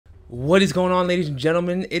What is going on, ladies and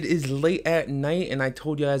gentlemen? It is late at night, and I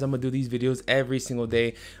told you guys I'm gonna do these videos every single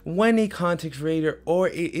day. When a content creator or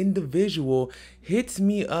an individual hits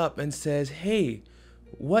me up and says, hey,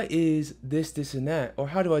 what is this and that, or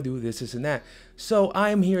how do I do this and that? So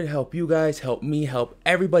I'm here to help you guys, help me, help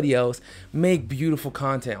everybody else make beautiful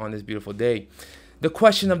content on this beautiful day. The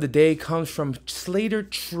question of the day comes from Slater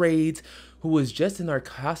Trades, who was just in our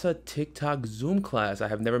Casa TikTok Zoom class. I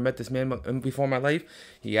have never met this man before in my life.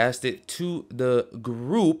 He asked it to the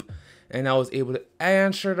group, and I was able to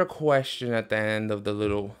answer the question at the end of the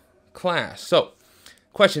little class. So,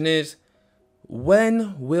 question is,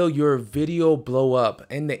 when will your video blow up?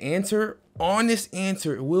 And the answer, honest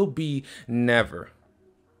answer, will be never.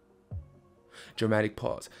 Dramatic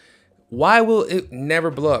pause. Why will it never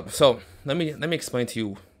blow up? So, let me explain to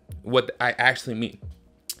you what I actually mean.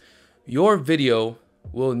 Your video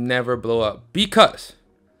will never blow up because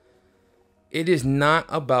it is not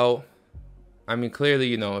about, I mean, clearly,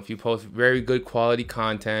 you know, if you post very good quality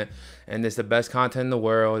content and it's the best content in the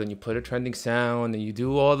world and you put a trending sound and you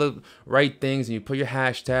do all the right things and you put your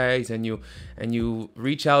hashtags and you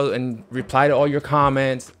reach out and reply to all your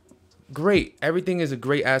comments, great. Everything is a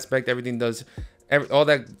great aspect. Everything does, all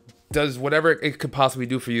that does whatever it could possibly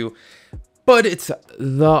do for you. But it's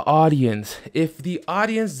the audience. If the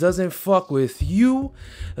audience doesn't fuck with you,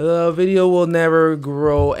 the video will never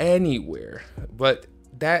grow anywhere. But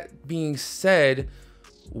that being said,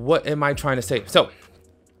 what am I trying to say? So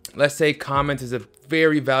let's say comment is a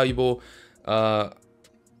very valuable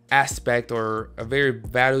aspect, or a very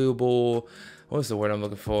valuable, what's the word I'm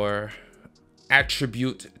looking for?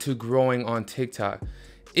 Attribute to growing on TikTok.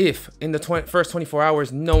 If in the first 24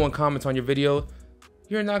 hours, no one comments on your video,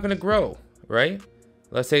 you're not going to grow. Right?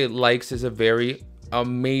 Let's say likes is a very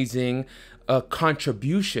amazing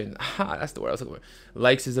contribution. That's the word I was looking for.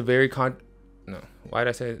 Likes is a very no, why did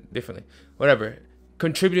I say it differently? Whatever.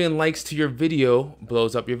 Contributing likes to your video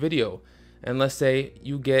blows up your video. And let's say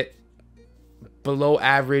you get below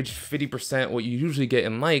average 50% what you usually get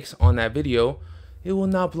in likes on that video, it will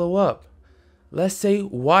not blow up. Let's say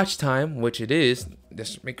watch time, which it is.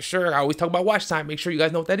 Just make sure, I always talk about watch time. Make sure you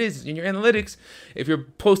guys know what that is in your analytics. If you're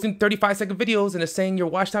posting 35-second videos and it's saying your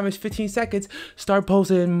watch time is 15 seconds, start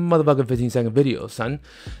posting motherfucking 15-second videos, son.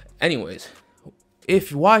 Anyways,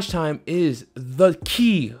 if watch time is the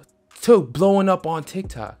key to blowing up on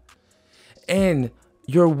TikTok and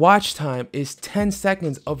your watch time is 10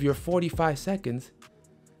 seconds of your 45 seconds,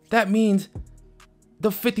 that means the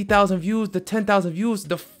 50,000 views, the 10,000 views,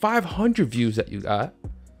 the 500 views that you got,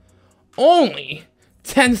 only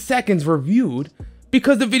 10 seconds were viewed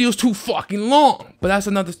because the video's too fucking long. But that's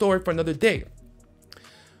another story for another day.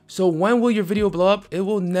 So when will your video blow up? It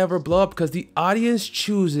will never blow up because the audience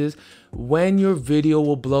chooses when your video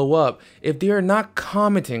will blow up. If they are not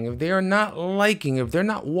commenting, if they are not liking, if they're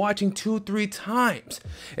not watching 2-3 times,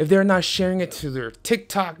 if they're not sharing it to their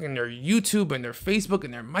TikTok and their YouTube and their Facebook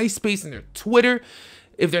and their MySpace and their Twitter,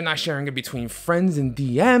 if they're not sharing it between friends and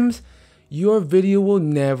DMs, your video will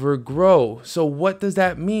never grow. So what does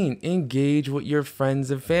that mean? Engage with your friends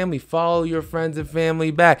and family. Follow your friends and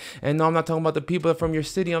family back. And no, I'm not talking about the people from your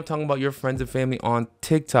city. I'm talking about your friends and family on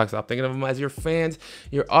TikTok. Stop thinking of them as your fans,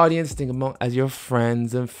 your audience. Think of them as your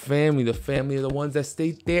friends and family. The family are the ones that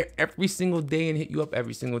stay there every single day and hit you up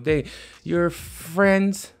every single day. Your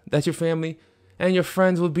friends, that's your family. And your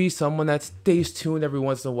friends will be someone that stays tuned every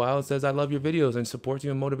once in a while and says, I love your videos, and supports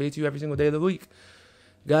you and motivates you every single day of the week.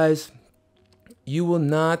 Guys, you will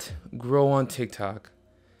not grow on TikTok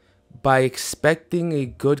by expecting a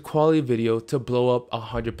good quality video to blow up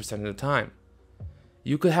 100% of the time.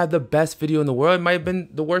 You could have the best video in the world. It might have been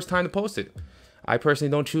the worst time to post it. I personally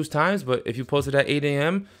don't choose times, but if you post it at 8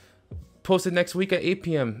 a.m., post it next week at 8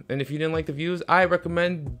 p.m. And if you didn't like the views, I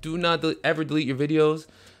recommend do not ever delete your videos.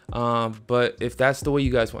 But if that's the way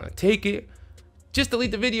you guys want to take it, just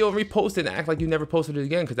delete the video and repost it and act like you never posted it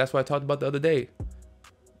again, because that's what I talked about the other day.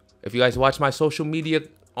 If you guys watch my social media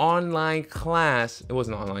online class, it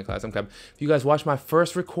wasn't an online class, I'm kidding. If you guys watch my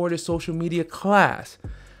first recorded social media class,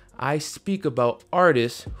 I speak about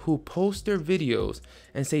artists who post their videos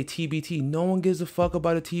and say TBT. No one gives a fuck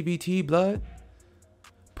about a TBT, blood.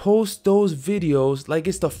 Post those videos like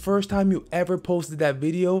it's the first time you ever posted that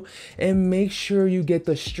video, and make sure you get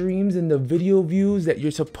the streams and the video views that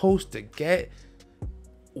you're supposed to get.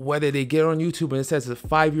 Whether they get on YouTube and it says it's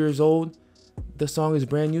 5 years old, the song is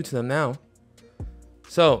brand new to them now.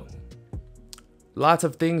 So lots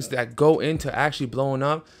of things that go into actually blowing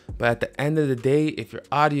up, but at the end of the day, if your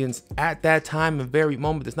audience at that time and very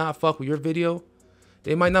moment does not fuck with your video,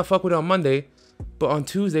 they might not fuck with it on Monday, but on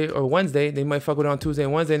Tuesday or Wednesday, they might fuck with it on Tuesday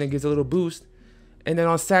and Wednesday, and it gives a little boost. And then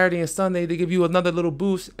on Saturday and Sunday, they give you another little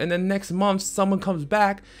boost. And then next month, someone comes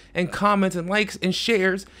back and comments and likes and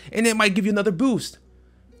shares, and it might give you another boost.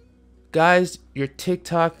 Guys, your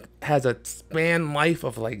TikTok has a span life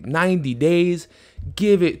of like 90 days.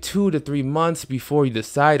 Give it 2 to 3 months before you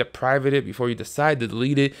decide to private it, before you decide to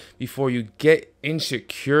delete it, before you get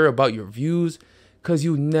insecure about your views, because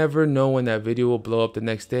you never know when that video will blow up the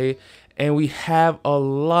next day. And we have a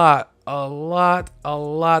lot, I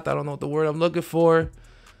don't know what the word I'm looking for,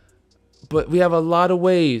 but we have a lot of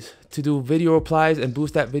ways to do video replies and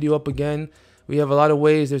boost that video up again. We have a lot of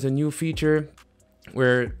ways. There's a new feature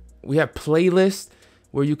where we have playlists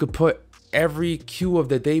where you could put every cue of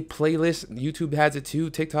the day playlist. YouTube has it too.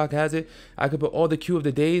 TikTok has it. I could put all the cue of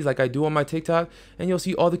the days like I do on my TikTok, and you'll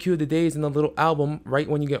see all the cue of the days in the little album right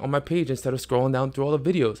when you get on my page instead of scrolling down through all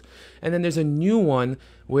the videos. And then there's a new one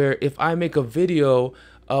where if I make a video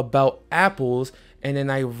about apples and then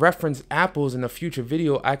I reference apples in a future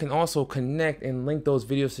video, I can also connect and link those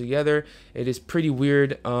videos together. It is pretty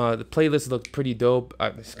weird. The playlist looks pretty dope.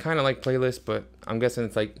 It's kind of like playlist, but I'm guessing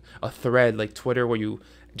it's like a thread like Twitter where you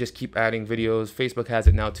just keep adding videos. Facebook has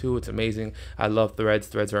it now too. It's amazing. I love threads.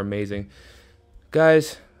 Threads are amazing.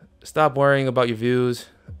 Guys, stop worrying about your views.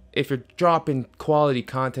 If you're dropping quality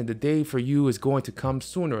content, the day for you is going to come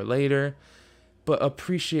sooner or later. But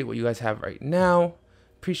appreciate what you guys have right now.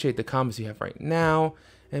 Appreciate the comments you have right now,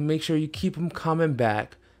 and make sure you keep them coming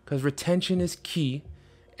back, because retention is key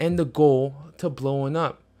and the goal to blowing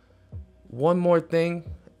up. One more thing,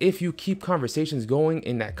 if you keep conversations going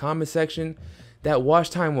in that comment section, that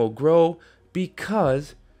watch time will grow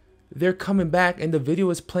because they're coming back and the video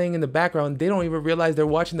is playing in the background. They don't even realize they're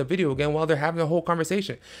watching the video again while they're having a whole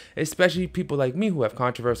conversation. Especially people like me who have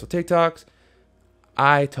controversial TikToks.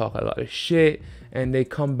 I talk a lot of shit and they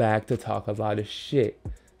come back to talk a lot of shit.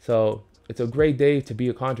 So it's a great day to be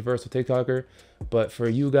a controversial TikToker. But for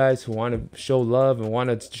you guys who want to show love and want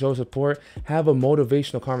to show support, have a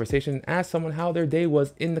motivational conversation. Ask someone how their day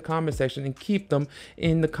was in the comment section and keep them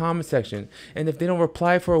in the comment section. And if they don't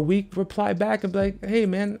reply for a week, reply back and be like, hey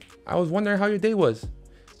man, I was wondering how your day was.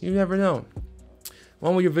 You never know.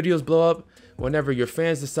 When will your videos blow up? Whenever your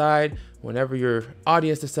fans decide, whenever your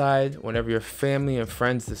audience decide, whenever your family and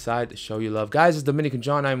friends decide to show you love. Guys, it's Dominican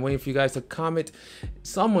John. I'm waiting for you guys to comment.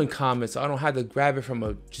 Someone comments, so I don't have to grab it from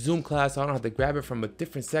a Zoom class. So I don't have to grab it from a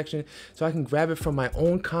different section. So I can grab it from my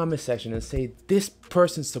own comment section and say, this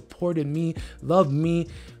person supported me, loved me,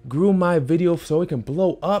 grew my video so it can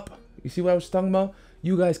blow up. You see what I was talking about?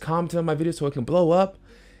 You guys commented on my video so it can blow up.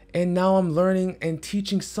 And now I'm learning and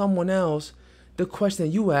teaching someone else the question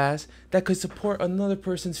that you asked that could support another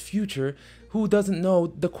person's future who doesn't know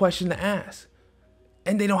the question to ask.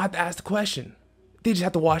 And they don't have to ask the question. They just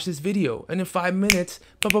have to watch this video. And in 5 minutes,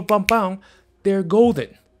 they're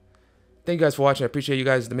golden. Thank you guys for watching. I appreciate you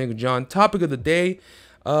guys. Dominican John. Topic of the day.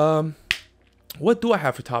 What do I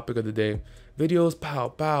have for topic of the day? Videos.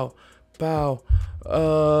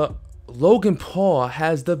 Logan Paul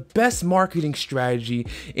has the best marketing strategy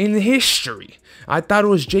in history. I thought it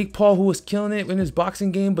was Jake Paul who was killing it in his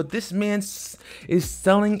boxing game, but this man is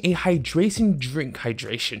selling a hydration drink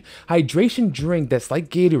that's like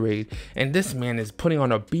Gatorade, and this man is putting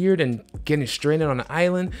on a beard and getting stranded on an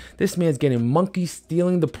island. This man's getting monkeys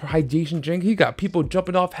stealing the hydration drink. He got people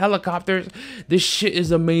jumping off helicopters. This shit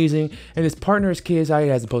is amazing, and his partner is KSI. He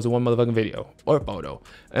hasn't posted one motherfucking video or photo,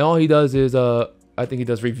 and all he does is I think he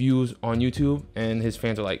does reviews on YouTube, and his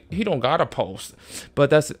fans are like, he don't gotta post. But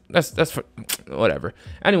that's for whatever.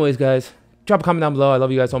 Anyways, guys, drop a comment down below. I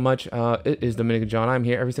love you guys so much. It is Dominican John. I'm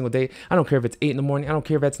here every single day. I don't care if it's 8 in the morning. I don't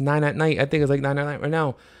care if it's 9 at night. I think it's like 9 at night right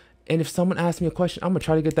now. And if someone asks me a question, I'm gonna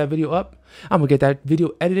try to get that video up. I'm gonna get that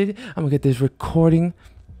video edited. I'm gonna get this recording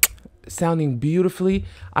sounding beautifully.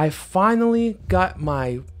 I finally got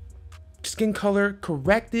my skin color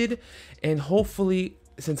corrected, and hopefully,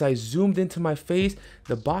 since I zoomed into my face,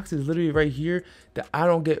 the box is literally right here, that I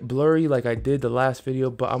don't get blurry like I did the last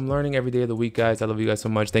video. But I'm learning every day of the week, guys. I love you guys so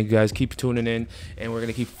much. Thank you guys. Keep tuning in, and we're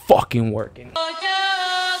gonna keep fucking working.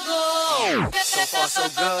 So far so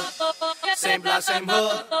good. Same block, same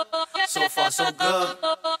hood. So far so good.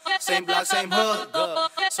 Same block, same hood.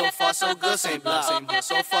 So far so good. Same block, same hood.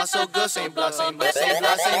 So far so good. Same block, same hood. Same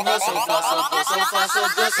block, same hood. So far so good. So far so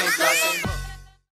good. Same block, same hood.